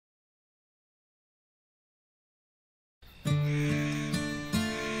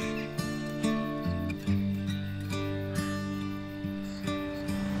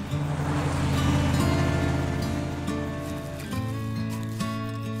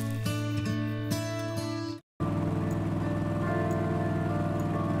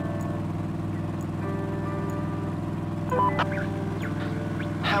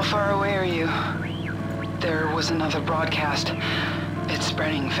far away are you? There was another broadcast. It's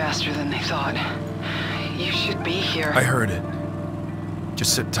spreading faster than they thought. You should be here. I heard it.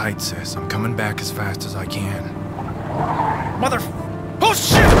 Just sit tight, sis. I'm coming back as fast as I can. Mother... Oh,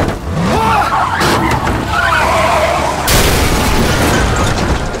 shit!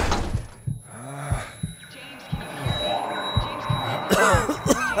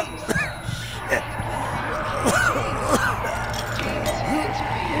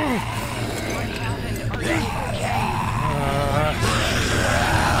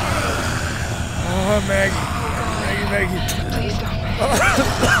 Maggie. Please don't. Are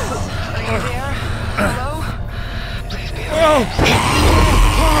you there? Hello? Please be okay.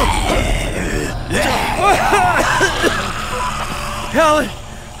 Helen!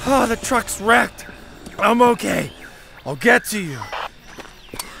 Oh, the truck's wrecked. I'm okay. I'll get to you.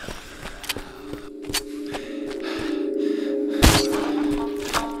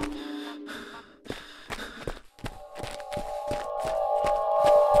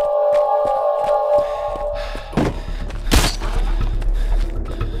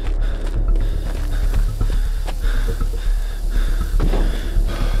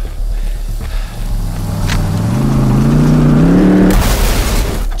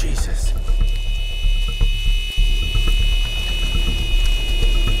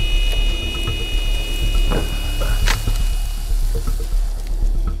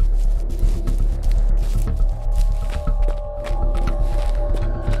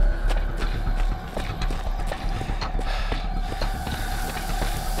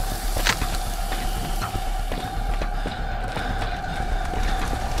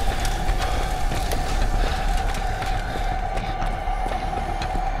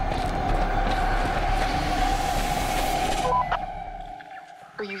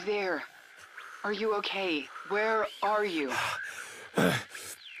 Are you there? Are you okay? Where are you?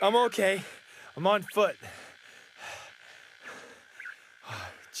 I'm okay. I'm on foot.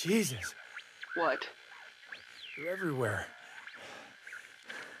 Jesus. What? They're everywhere.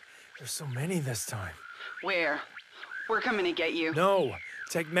 There's so many this time. Where? We're coming to get you. No.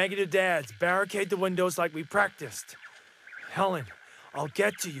 Take Maggie to Dad's. Barricade the windows like we practiced. Helen, I'll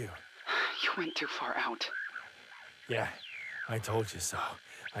get to you. You went too far out. Yeah, I told you so.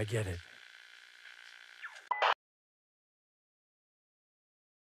 I get it.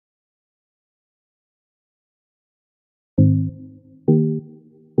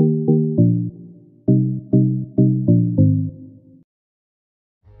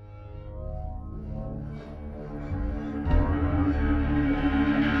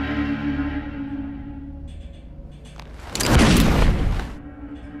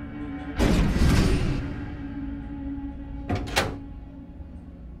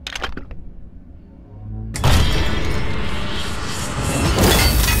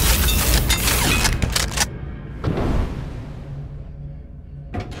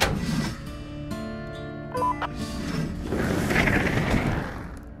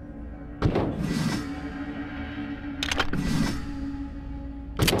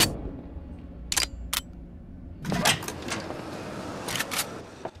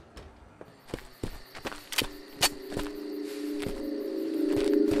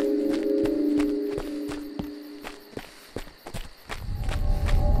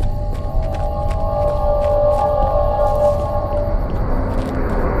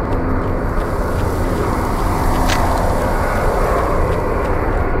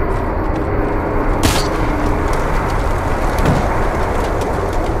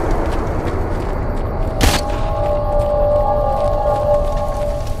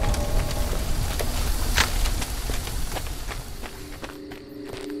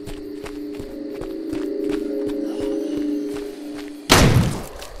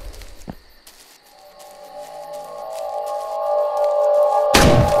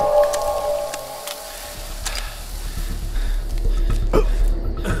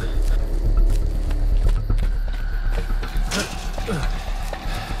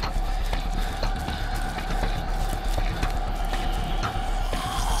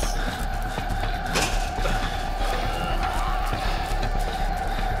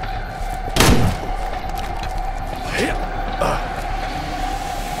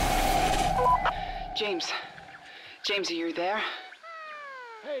 James, are you there?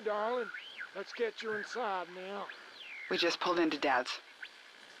 Hey, darling. Let's get you inside now. We just pulled into Dad's.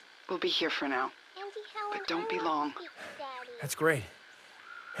 We'll be here for now. But don't be long. That's great.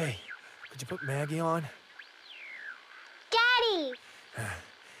 Hey, could you put Maggie on? Daddy!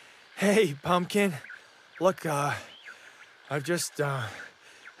 Hey, Pumpkin. Look, I've just, had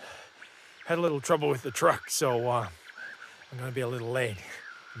a little trouble with the truck, so, I'm gonna be a little late.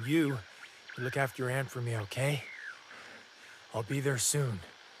 You look after your aunt for me, okay? I'll be there soon.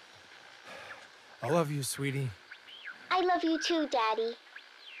 I love you, sweetie. I love you too, Daddy.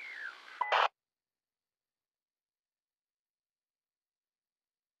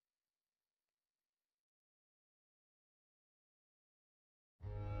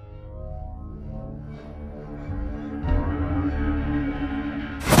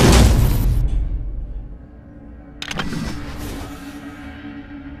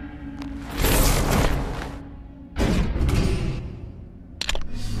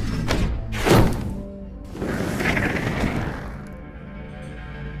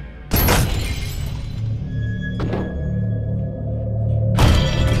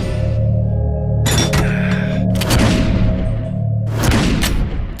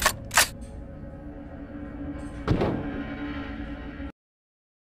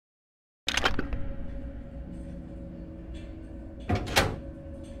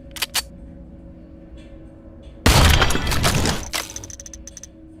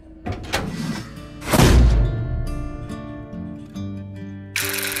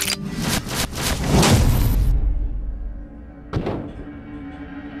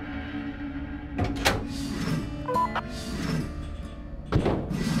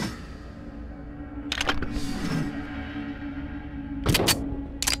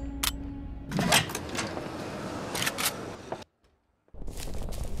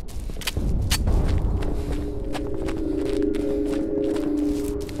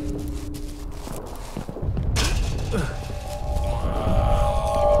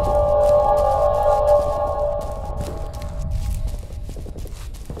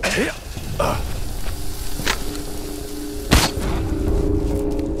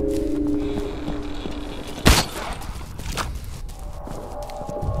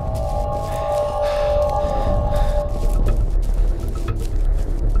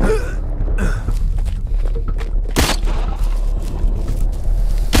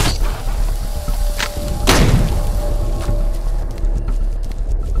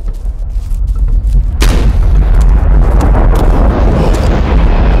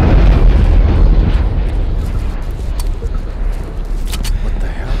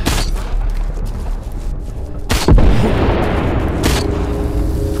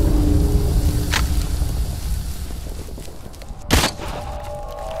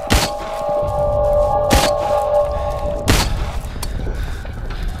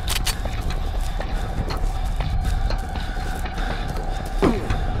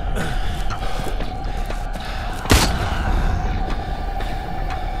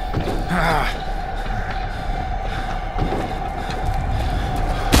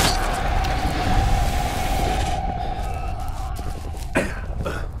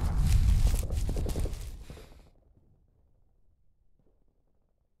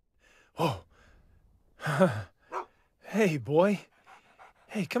 Hey, boy.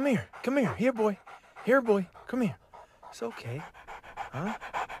 Hey, come here. Come here. Here, boy. Here, boy. Come here. It's okay. Huh?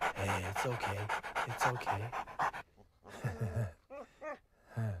 Hey, it's okay. It's okay.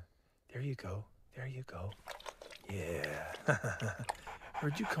 There you go. There you go. Yeah.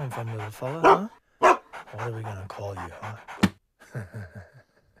 Where'd you come from, little fella, huh? What are we gonna call you, huh?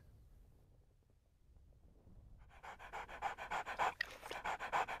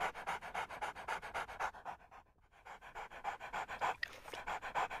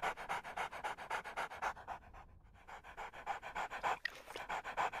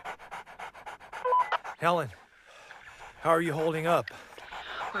 Helen, how are you holding up?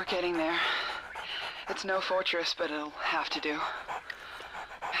 We're getting there. It's no fortress, but it'll have to do.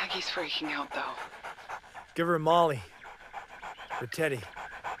 Maggie's freaking out, though. Give her Molly. Or Teddy.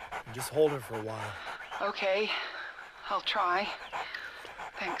 And just hold her for a while. Okay, I'll try.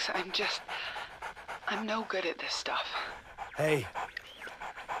 Thanks, I'm no good at this stuff. Hey,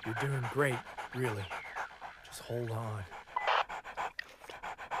 you're doing great, really. Just hold on.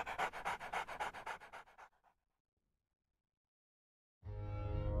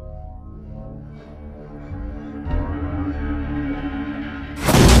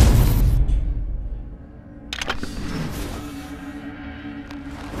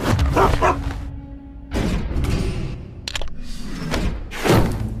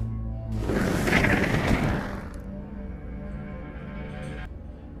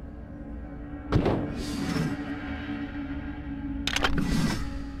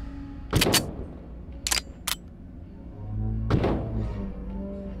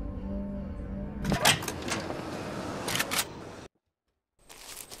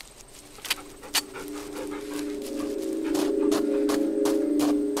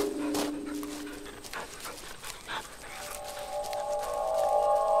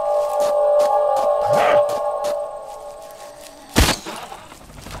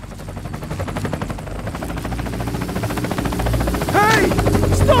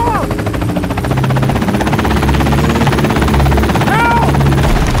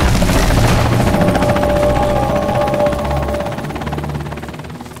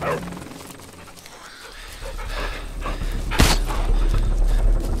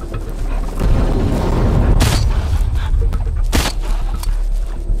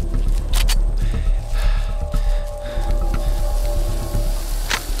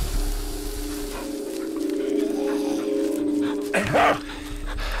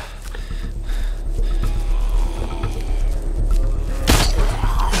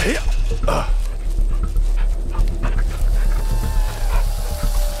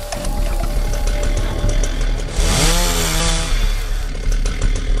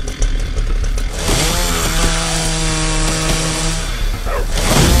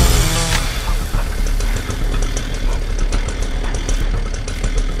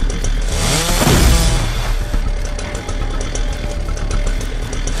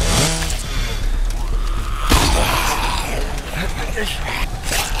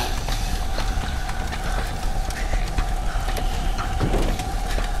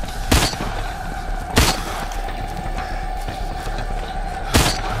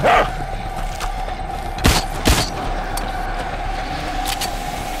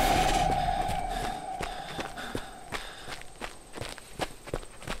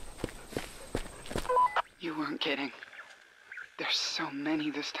 You weren't kidding. There's so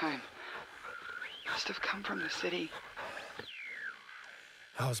many this time. Must have come from the city.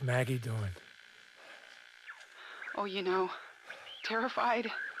 How's Maggie doing? Oh, you know,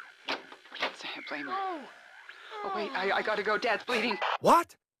 terrified. Can't blame her. Oh, wait, I gotta go. Dad's bleeding.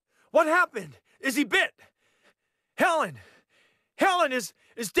 What? What happened? Is he bit? Helen! Helen is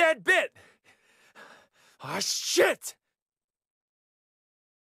Dad bit! Ah, shit!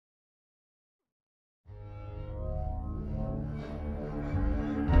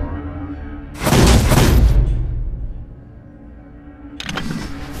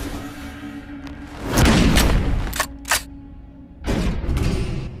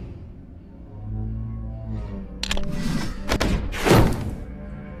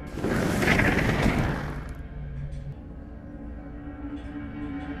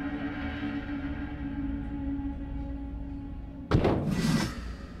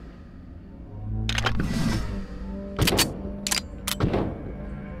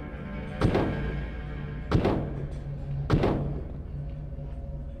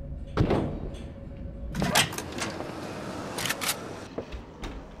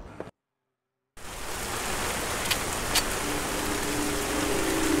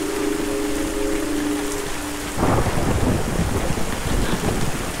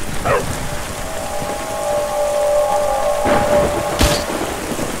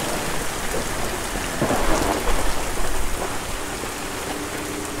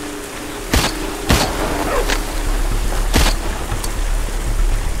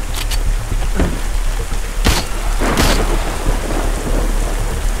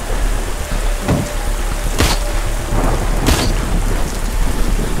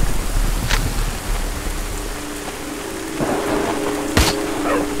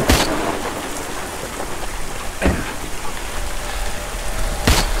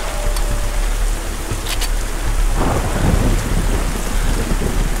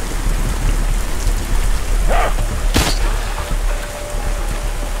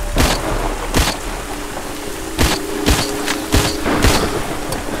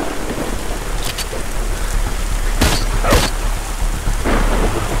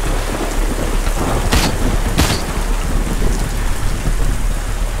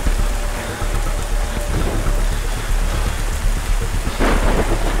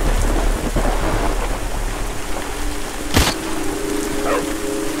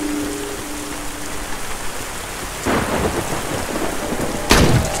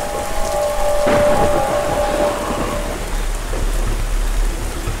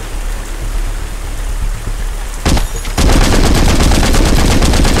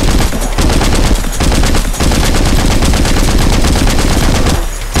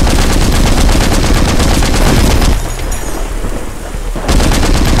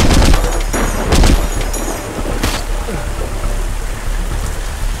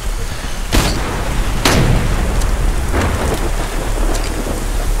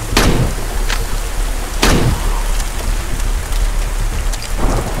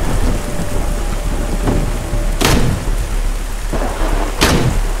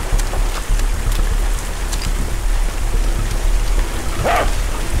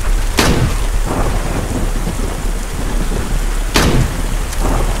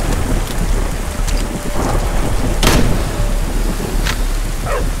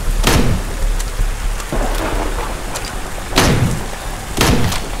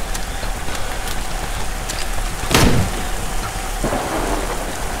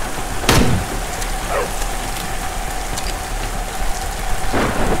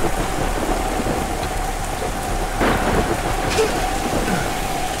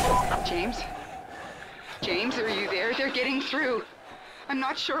 James, are you there? They're getting through. I'm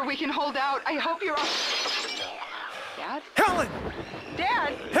not sure we can hold out. I hope you're all... Dad? Helen!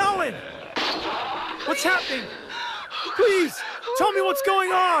 Dad! Helen! What's happening? Please, tell me what's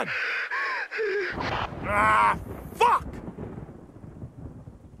going on! Ah, fuck!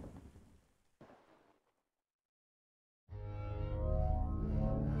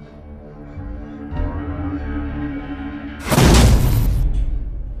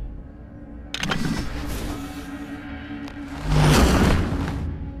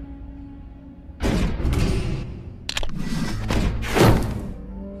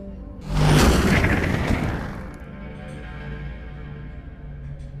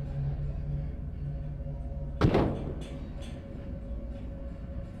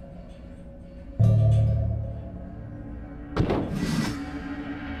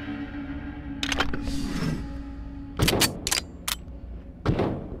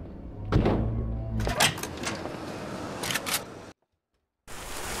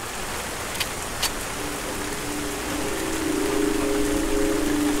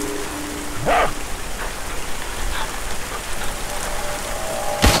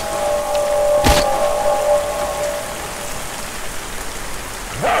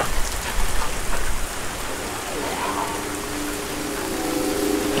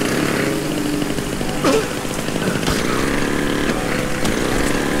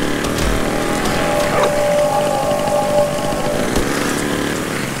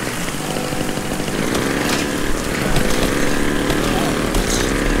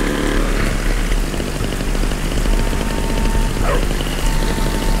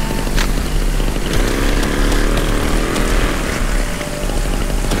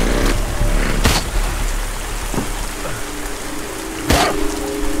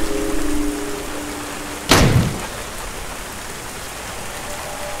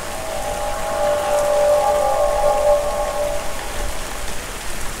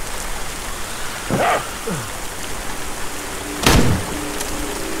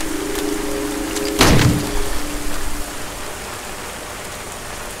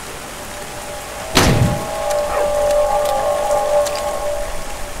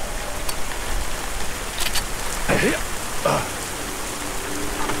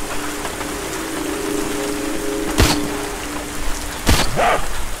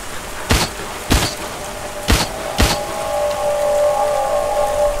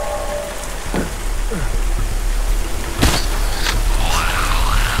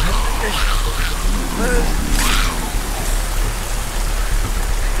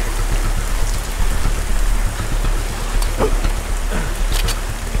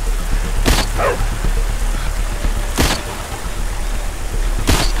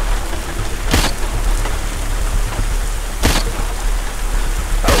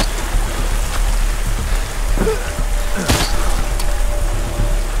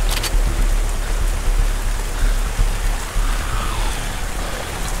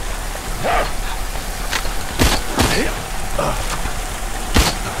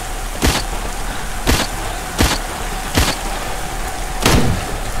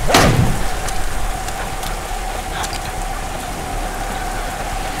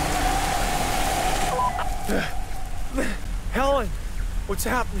 Helen, what's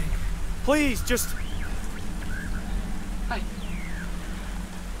happening? Please, just... I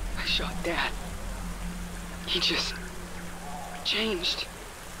shot Dad. He just changed.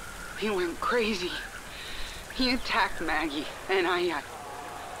 He went crazy. He attacked Maggie, and I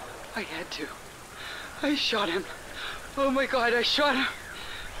had to. I shot him. Oh my God, I shot him.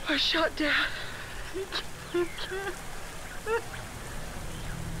 I shot Dad.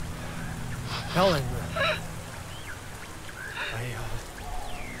 Helen,